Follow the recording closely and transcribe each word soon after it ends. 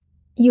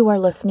You are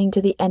listening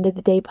to the End of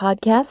the Day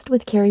podcast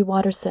with Carrie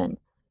Watterson.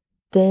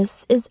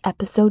 This is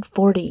episode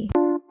 40.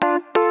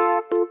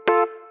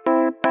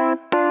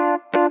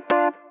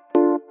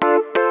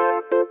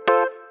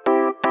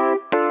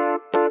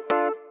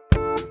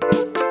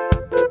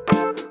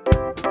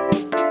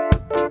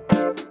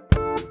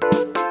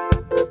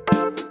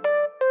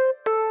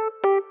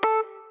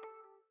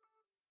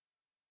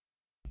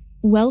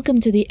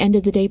 Welcome to the End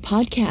of the Day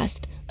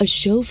podcast, a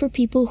show for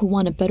people who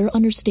want to better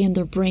understand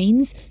their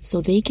brains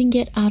so they can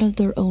get out of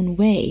their own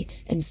way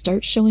and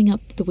start showing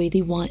up the way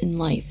they want in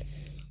life.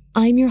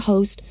 I'm your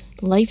host,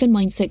 life and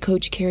mindset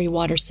coach Carrie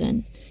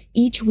Watterson.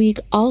 Each week,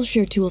 I'll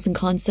share tools and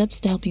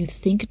concepts to help you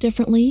think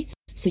differently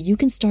so you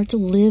can start to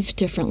live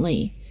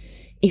differently.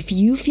 If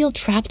you feel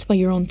trapped by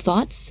your own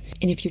thoughts,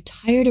 and if you're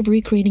tired of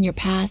recreating your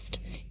past,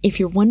 if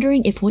you're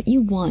wondering if what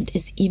you want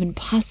is even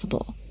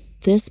possible,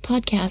 this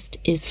podcast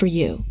is for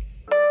you.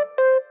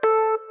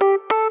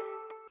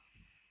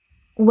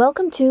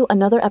 Welcome to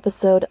another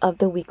episode of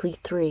The Weekly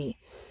 3.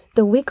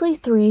 The Weekly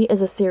 3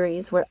 is a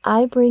series where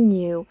I bring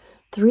you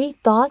 3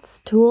 thoughts,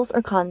 tools,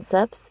 or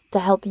concepts to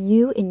help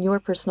you in your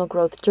personal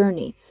growth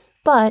journey,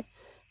 but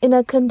in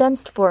a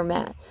condensed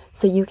format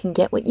so you can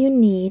get what you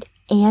need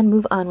and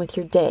move on with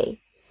your day.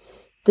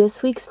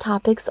 This week's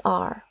topics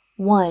are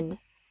 1.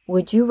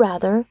 Would you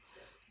rather?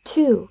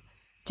 2.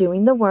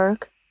 Doing the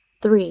work.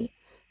 3.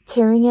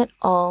 Tearing it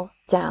all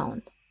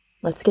down.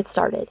 Let's get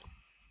started.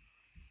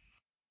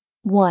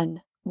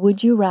 1.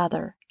 Would you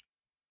rather?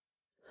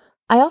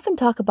 I often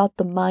talk about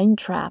the mind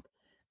trap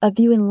of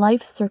viewing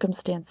life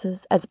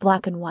circumstances as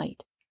black and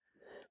white.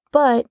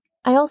 But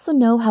I also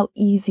know how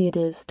easy it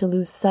is to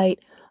lose sight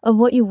of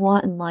what you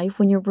want in life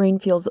when your brain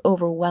feels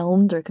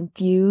overwhelmed or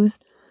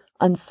confused,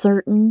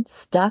 uncertain,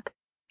 stuck.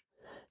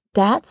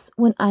 That's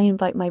when I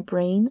invite my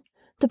brain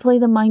to play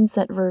the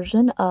mindset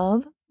version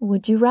of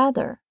Would You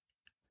Rather.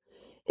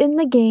 In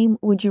the game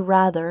Would You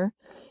Rather,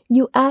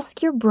 you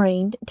ask your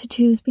brain to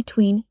choose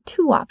between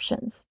 2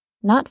 options,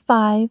 not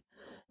 5,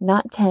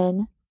 not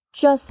 10,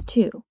 just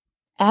 2.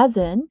 As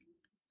in,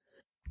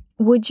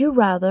 would you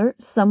rather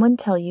someone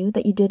tell you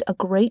that you did a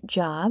great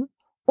job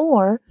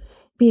or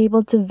be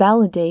able to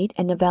validate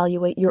and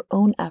evaluate your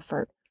own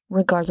effort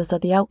regardless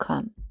of the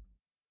outcome?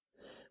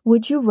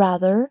 Would you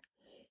rather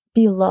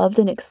be loved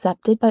and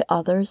accepted by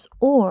others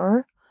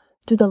or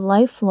do the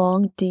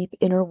lifelong deep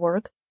inner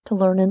work to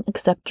learn and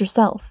accept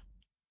yourself?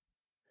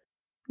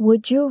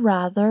 Would you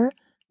rather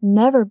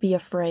never be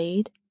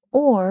afraid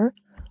or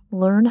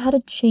learn how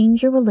to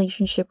change your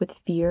relationship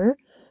with fear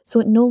so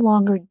it no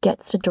longer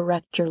gets to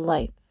direct your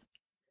life?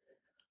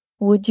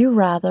 Would you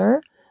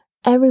rather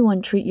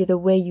everyone treat you the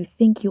way you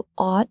think you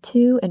ought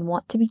to and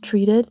want to be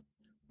treated,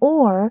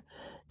 or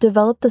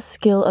develop the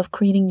skill of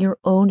creating your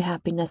own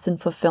happiness and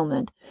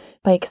fulfillment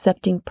by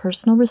accepting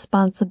personal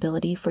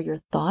responsibility for your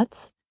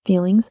thoughts,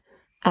 feelings,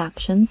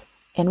 actions,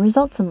 and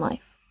results in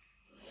life?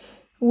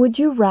 Would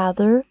you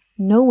rather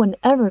no one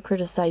ever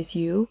criticize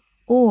you,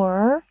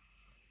 or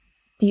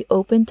be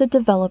open to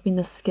developing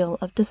the skill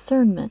of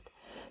discernment,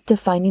 to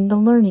finding the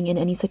learning in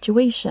any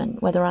situation,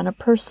 whether on a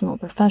personal,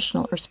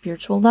 professional, or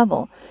spiritual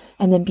level,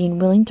 and then being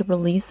willing to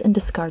release and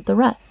discard the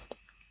rest?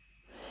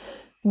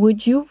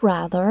 Would you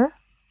rather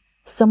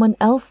someone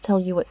else tell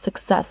you what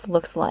success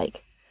looks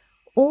like,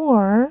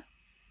 or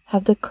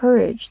have the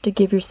courage to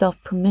give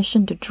yourself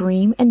permission to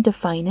dream and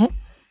define it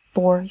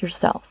for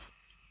yourself?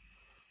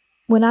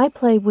 When I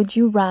play Would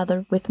You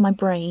Rather with my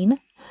brain,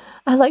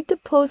 I like to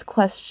pose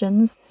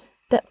questions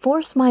that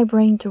force my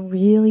brain to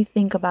really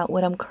think about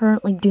what I'm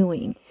currently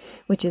doing,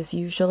 which is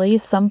usually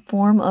some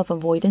form of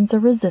avoidance or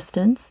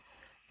resistance,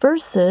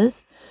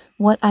 versus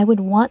what I would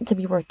want to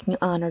be working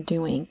on or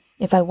doing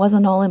if I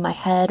wasn't all in my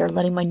head or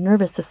letting my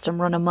nervous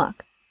system run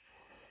amok.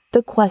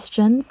 The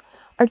questions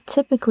are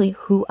typically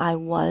who I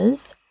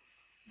was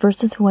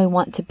versus who I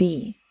want to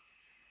be,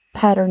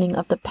 patterning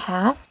of the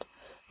past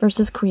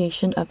versus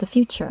creation of the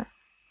future.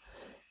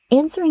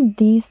 Answering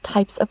these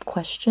types of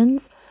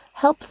questions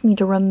helps me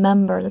to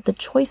remember that the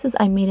choices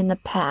I made in the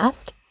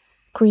past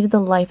created the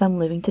life I'm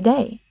living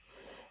today,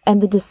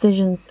 and the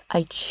decisions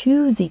I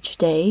choose each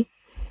day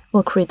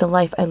will create the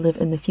life I live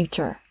in the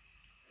future.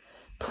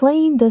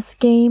 Playing this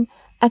game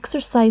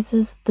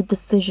exercises the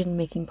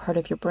decision-making part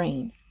of your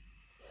brain.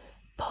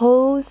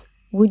 Pose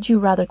would you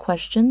rather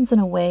questions in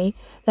a way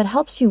that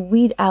helps you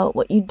weed out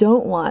what you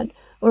don't want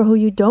or who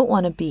you don't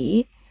want to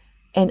be,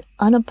 and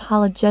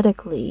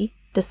unapologetically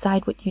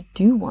decide what you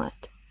do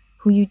want,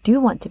 who you do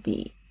want to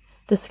be,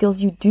 the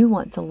skills you do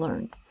want to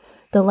learn,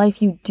 the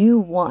life you do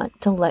want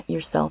to let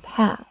yourself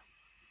have.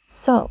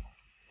 So,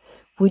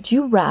 would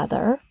you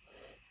rather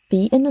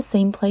be in the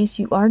same place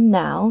you are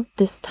now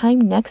this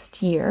time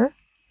next year,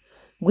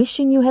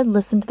 wishing you had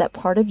listened to that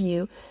part of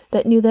you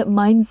that knew that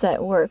mindset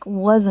work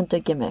wasn't a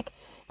gimmick,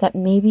 that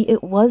maybe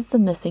it was the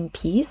missing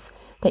piece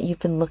that you've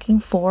been looking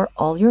for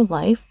all your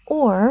life,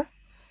 or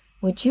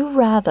would you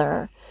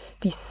rather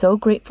be so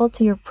grateful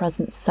to your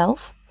present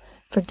self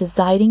for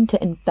deciding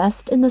to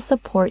invest in the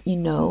support you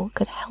know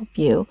could help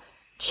you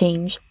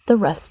change the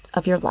rest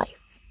of your life?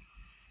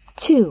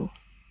 2.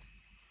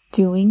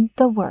 doing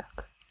the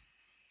work.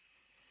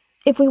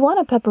 If we want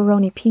a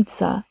pepperoni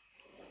pizza,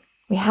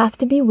 we have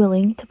to be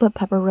willing to put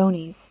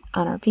pepperonis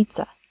on our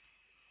pizza.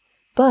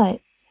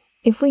 But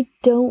if we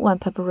don't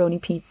want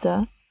pepperoni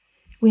pizza,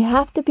 we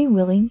have to be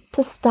willing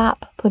to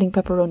stop putting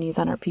pepperonis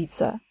on our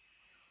pizza.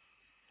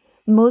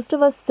 Most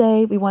of us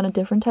say we want a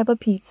different type of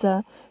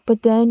pizza,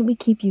 but then we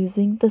keep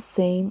using the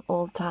same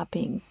old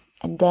toppings.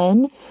 And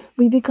then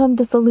we become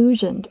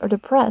disillusioned or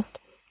depressed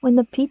when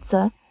the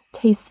pizza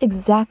tastes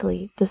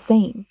exactly the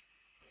same.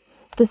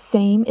 The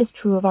same is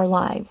true of our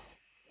lives.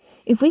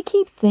 If we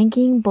keep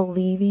thinking,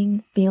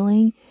 believing,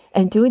 feeling,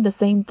 and doing the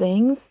same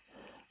things,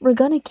 we're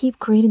going to keep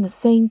creating the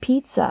same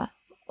pizza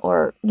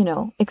or,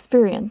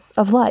 experience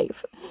of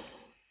life.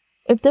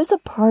 If there's a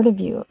part of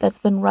you that's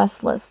been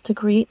restless to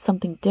create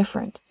something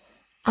different,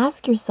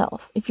 ask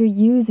yourself if you're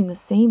using the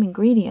same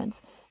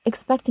ingredients,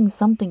 expecting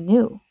something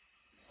new.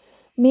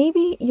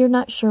 Maybe you're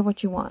not sure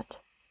what you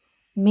want.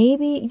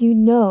 Maybe you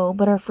know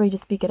but are afraid to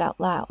speak it out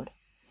loud.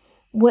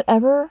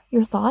 Whatever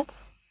your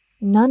thoughts,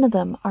 none of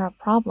them are a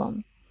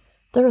problem.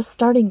 They're a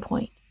starting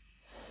point.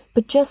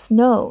 But just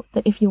know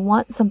that if you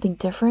want something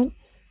different,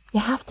 you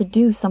have to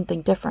do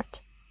something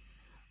different.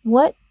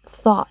 What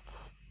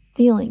thoughts,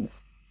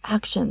 feelings,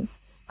 actions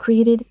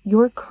created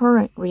your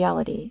current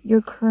reality,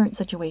 your current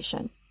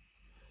situation?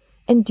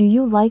 And do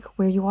you like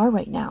where you are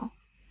right now?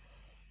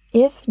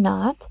 If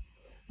not,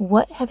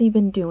 what have you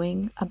been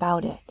doing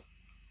about it?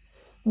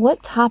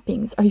 What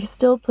toppings are you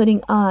still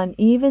putting on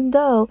even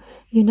though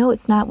you know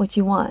it's not what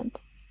you want?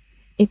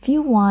 If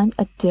you want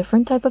a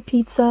different type of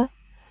pizza,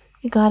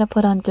 you gotta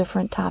put on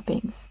different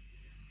toppings.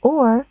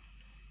 Or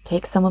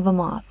take some of them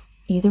off.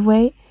 Either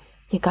way,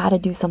 you gotta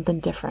do something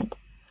different.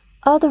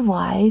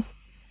 Otherwise,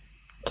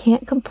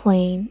 can't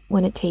complain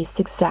when it tastes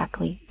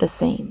exactly the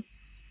same.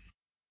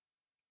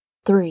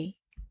 3.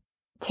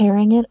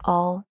 Tearing it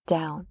all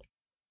down.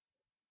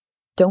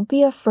 Don't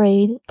be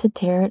afraid to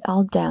tear it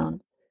all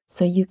down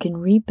so you can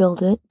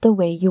rebuild it the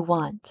way you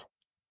want.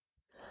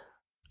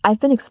 I've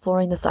been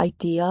exploring this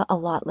idea a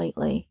lot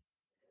lately.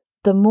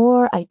 The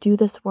more I do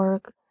this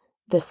work,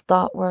 this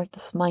thought work,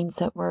 this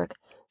mindset work,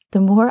 the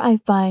more I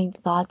find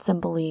thoughts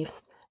and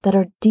beliefs that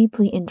are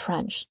deeply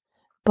entrenched,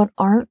 but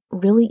aren't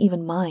really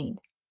even mine.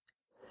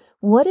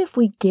 What if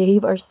we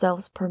gave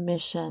ourselves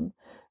permission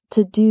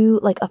to do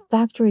like a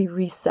factory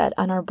reset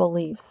on our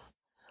beliefs,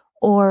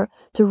 or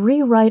to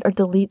rewrite or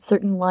delete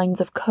certain lines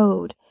of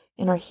code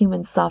in our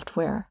human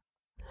software?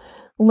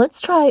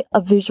 Let's try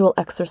a visual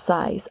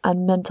exercise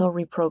on mental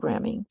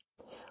reprogramming.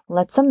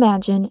 Let's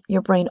imagine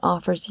your brain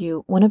offers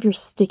you one of your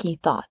sticky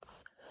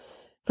thoughts.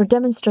 For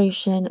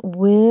demonstration,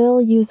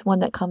 we'll use one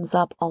that comes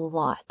up a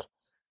lot.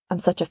 I'm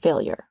such a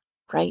failure,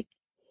 right?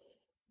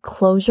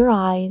 Close your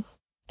eyes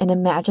and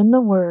imagine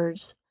the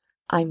words,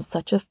 I'm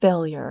such a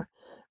failure,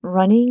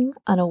 running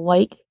on a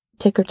white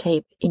ticker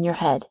tape in your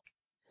head.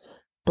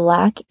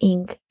 Black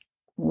ink,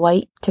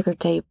 white ticker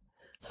tape,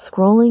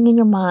 scrolling in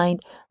your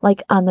mind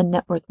like on the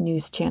network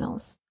news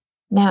channels.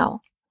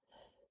 Now,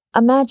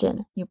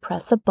 imagine you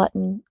press a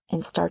button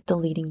and start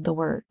deleting the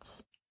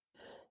words.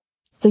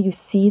 So you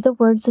see the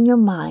words in your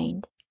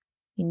mind,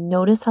 you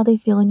notice how they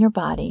feel in your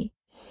body.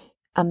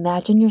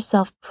 Imagine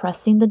yourself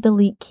pressing the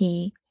delete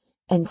key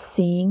and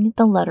seeing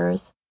the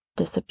letters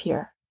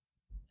disappear.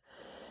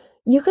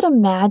 You could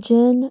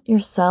imagine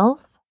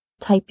yourself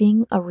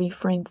typing a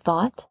reframed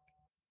thought.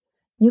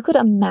 You could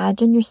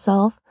imagine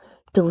yourself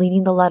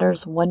deleting the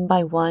letters one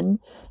by one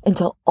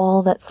until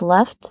all that's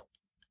left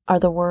are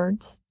the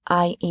words,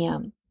 I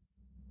am.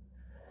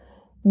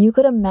 You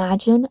could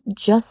imagine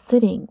just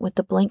sitting with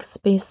the blank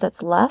space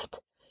that's left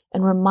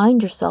and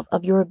remind yourself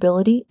of your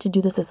ability to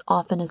do this as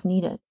often as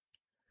needed.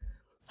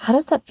 How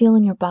does that feel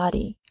in your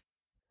body?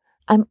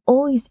 I'm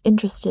always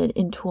interested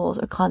in tools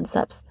or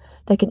concepts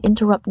that can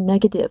interrupt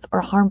negative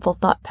or harmful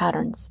thought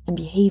patterns and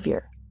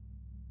behavior.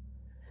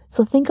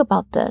 So think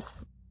about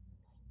this.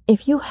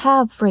 If you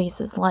have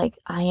phrases like,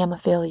 I am a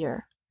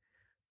failure,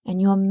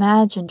 and you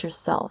imagined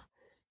yourself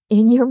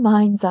in your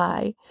mind's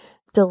eye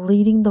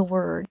deleting the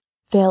word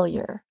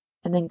failure,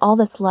 and then all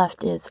that's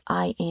left is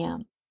I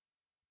am.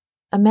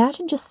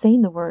 Imagine just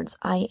saying the words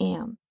I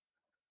am.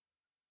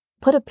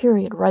 Put a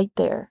period right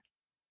there.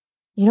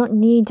 You don't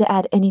need to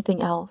add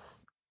anything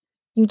else.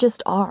 You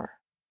just are.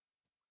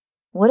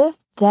 What if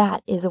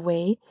that is a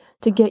way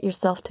to get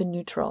yourself to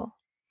neutral?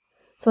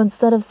 So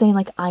instead of saying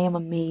like I am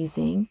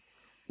amazing,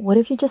 what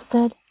if you just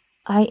said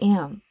I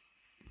am?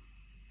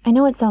 I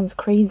know it sounds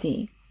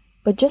crazy,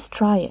 but just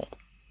try it.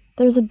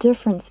 There's a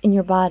difference in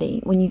your body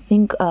when you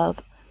think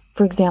of,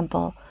 for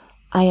example,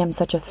 I am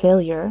such a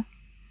failure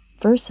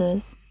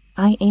versus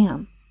I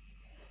am.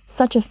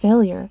 Such a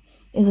failure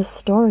is a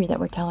story that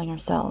we're telling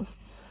ourselves.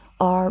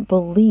 Our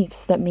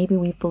beliefs that maybe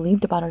we've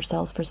believed about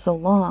ourselves for so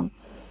long,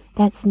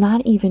 that's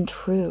not even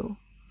true.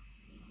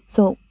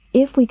 So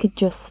if we could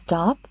just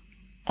stop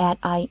at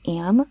I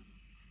am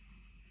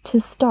to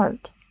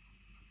start,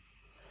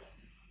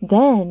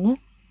 then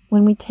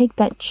when we take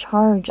that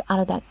charge out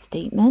of that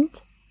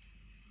statement,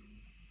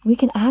 we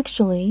can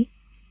actually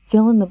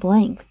fill in the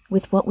blank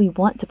with what we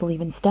want to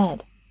believe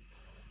instead.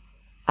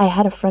 I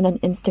had a friend on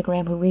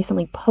Instagram who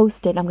recently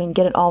posted, I'm going to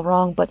get it all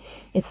wrong, but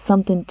it's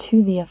something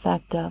to the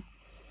effect of,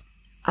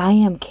 I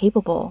am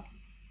capable.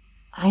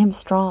 I am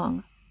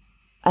strong.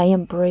 I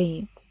am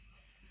brave.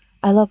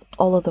 I love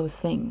all of those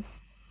things.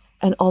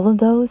 And all of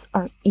those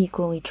are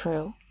equally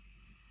true.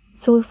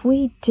 So if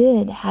we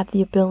did have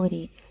the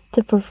ability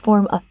to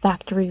perform a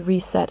factory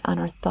reset on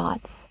our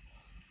thoughts,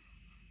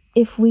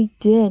 if we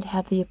did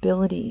have the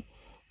ability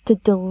to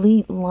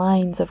delete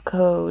lines of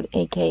code,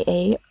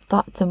 aka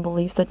thoughts and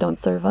beliefs that don't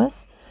serve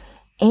us,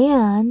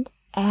 and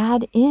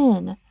add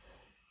in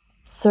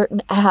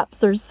certain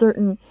apps or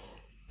certain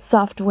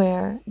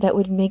software that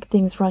would make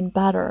things run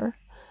better,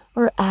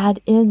 or add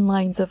in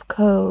lines of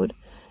code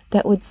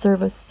that would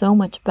serve us so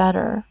much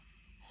better,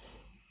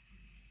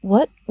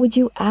 what would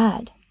you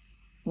add?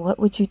 What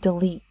would you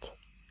delete?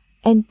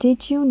 And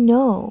did you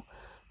know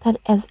that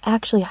is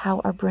actually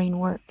how our brain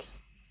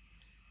works?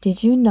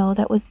 Did you know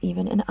that was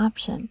even an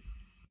option?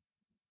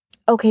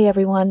 Okay,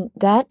 everyone,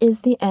 that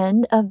is the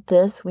end of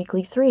this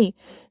weekly 3.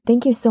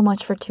 Thank you so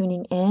much for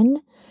tuning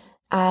in.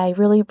 I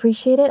really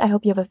appreciate it. I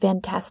hope you have a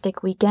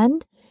fantastic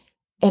weekend.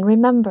 And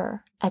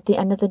remember, at the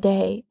end of the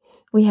day,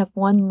 we have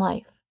one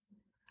life.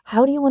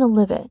 How do you want to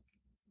live it?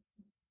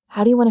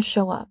 How do you want to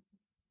show up?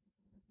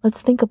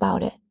 Let's think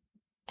about it.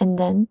 And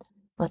then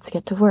let's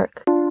get to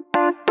work.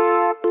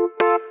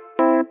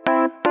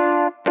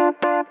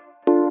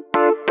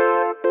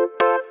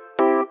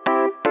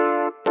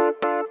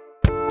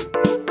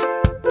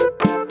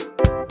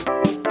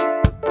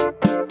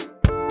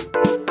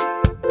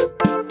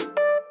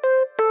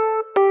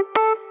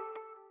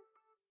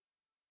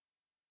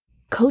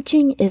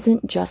 Coaching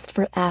isn't just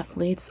for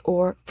athletes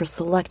or for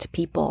select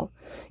people.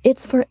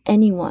 It's for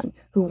anyone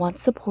who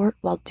wants support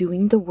while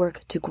doing the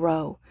work to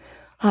grow.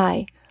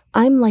 Hi,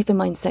 I'm Life and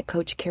Mindset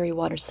Coach Carrie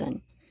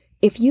Watterson.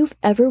 If you've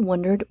ever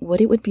wondered what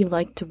it would be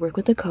like to work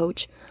with a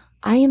coach,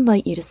 I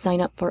invite you to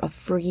sign up for a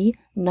free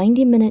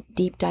 90-minute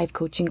deep dive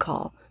coaching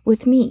call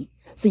with me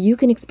so you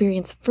can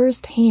experience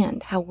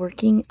firsthand how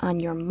working on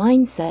your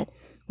mindset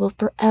will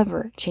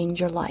forever change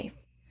your life.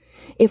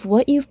 If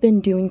what you've been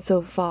doing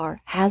so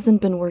far hasn't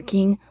been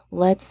working,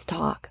 let's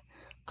talk.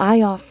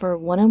 I offer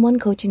one-on-one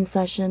coaching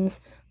sessions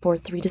for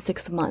 3 to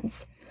 6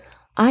 months.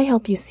 I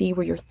help you see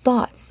where your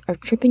thoughts are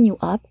tripping you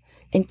up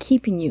and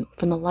keeping you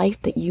from the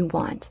life that you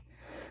want.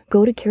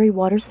 Go to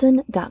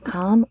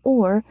carriewatterson.com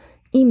or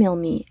email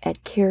me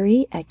at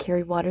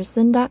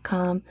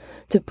carrie@carriewatterson.com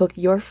to book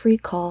your free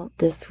call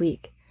this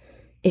week.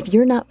 If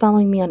you're not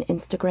following me on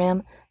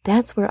Instagram,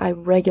 that's where I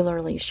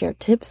regularly share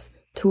tips,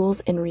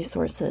 tools, and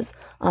resources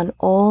on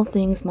all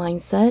things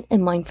mindset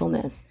and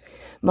mindfulness.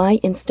 My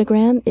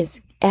Instagram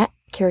is at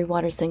Carrie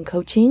Watterson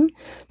Coaching.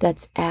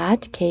 That's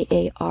at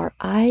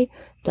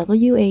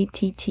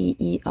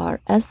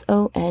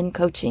KarriWatterson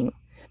Coaching.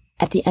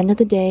 At the end of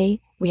the day,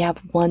 we have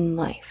one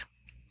life.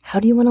 How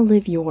do you want to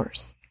live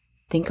yours?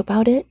 Think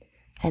about it,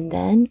 and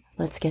then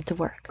let's get to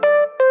work.